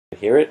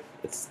Hear it?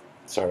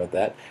 Sorry about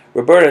that.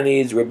 Roberta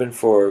needs ribbon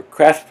for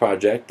craft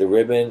project. The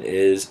ribbon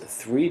is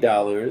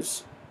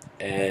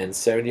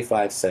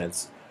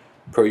 $3.75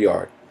 per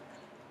yard.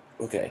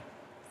 Okay.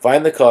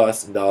 Find the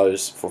cost in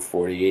dollars for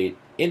 48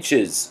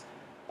 inches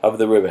of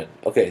the ribbon.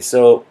 Okay,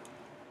 so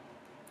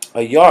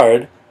a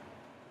yard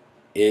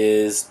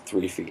is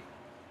 3 feet,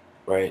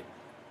 right?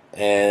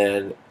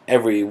 And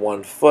every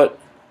 1 foot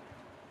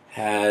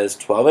has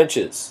 12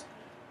 inches.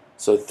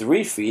 So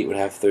 3 feet would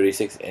have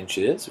 36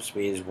 inches, which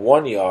means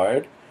 1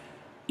 yard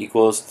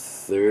equals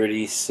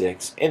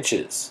 36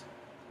 inches,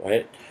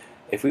 right?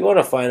 If we want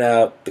to find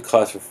out the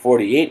cost for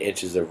 48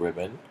 inches of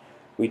ribbon,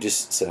 we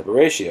just set up a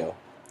ratio.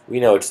 We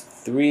know it's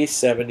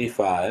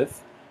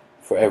 $3.75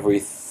 for every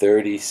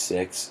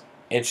 36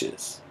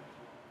 inches.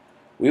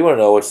 We want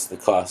to know what's the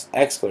cost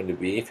X going to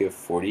be if you have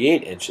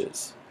 48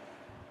 inches.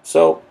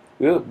 So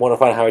we want to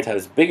find how many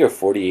times bigger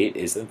 48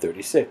 is than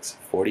 36.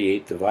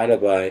 48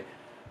 divided by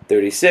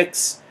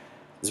 36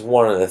 is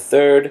 1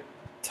 1/3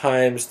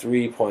 times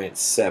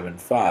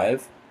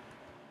 3.75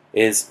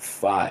 is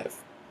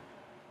 5.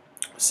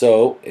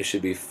 So it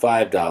should be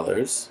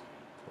 $5,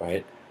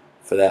 right,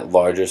 for that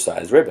larger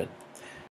size ribbon.